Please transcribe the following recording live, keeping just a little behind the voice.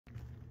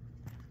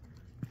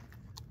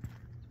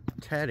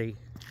Teddy,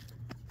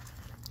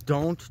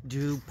 don't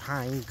do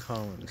pine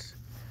cones.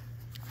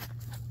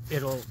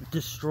 It'll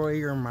destroy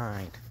your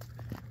mind.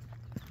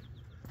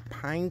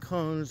 Pine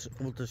cones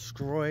will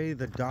destroy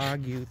the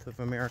dog youth of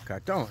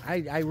America. Don't.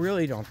 I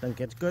really don't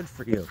think it's good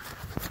for you.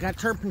 It's got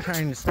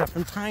turpentine and stuff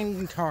and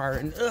pine tar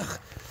and ugh.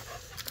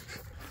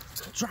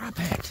 Drop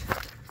it.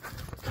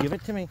 Give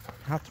it to me.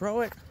 I'll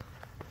throw it.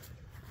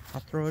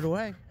 I'll throw it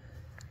away.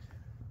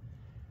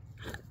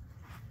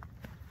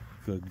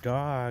 Good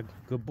dog.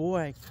 Good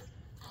boy.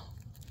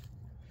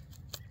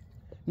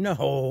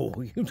 No,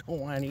 you don't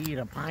want to eat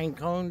a pine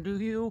cone, do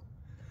you?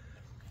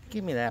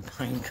 Give me that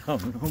pine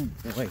cone.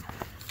 Oh boy.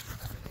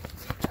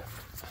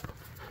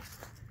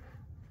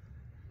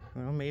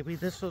 Well, maybe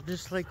this will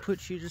just like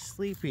put you to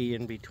sleepy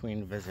in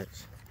between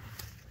visits.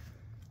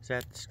 Is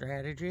that the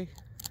strategy?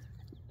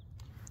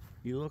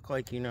 You look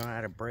like you know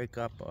how to break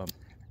up a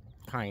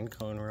pine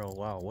cone real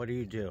well. What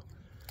do?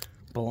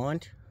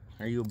 Blunt?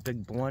 Are you a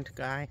big blunt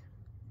guy?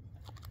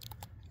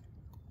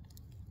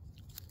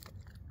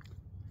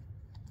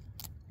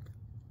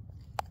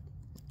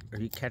 Are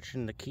you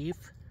catching the keef?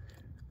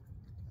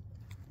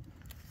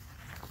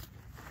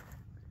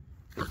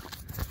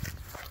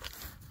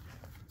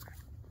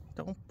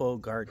 Don't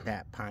bogart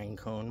that pine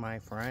cone, my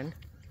friend.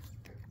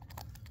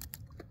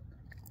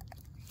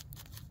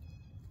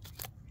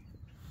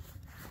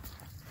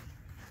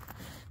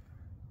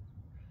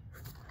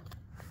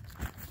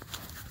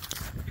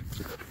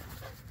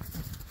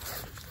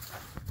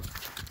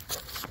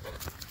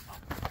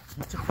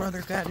 What's a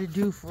brother got to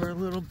do for a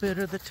little bit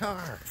of the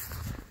tar?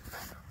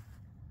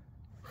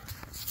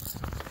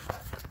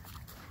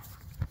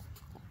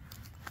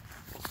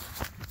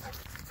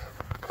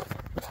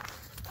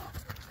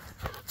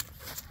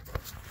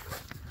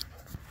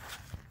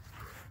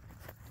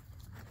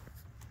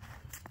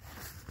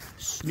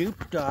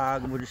 Snoop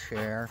Dogg would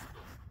share.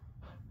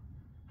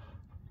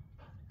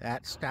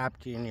 That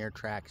stopped you in your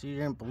tracks. You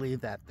didn't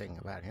believe that thing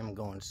about him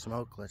going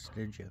smokeless,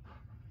 did you?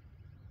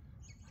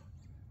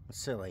 It's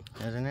silly,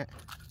 isn't it?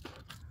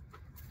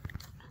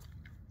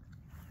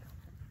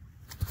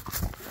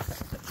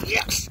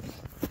 Yes!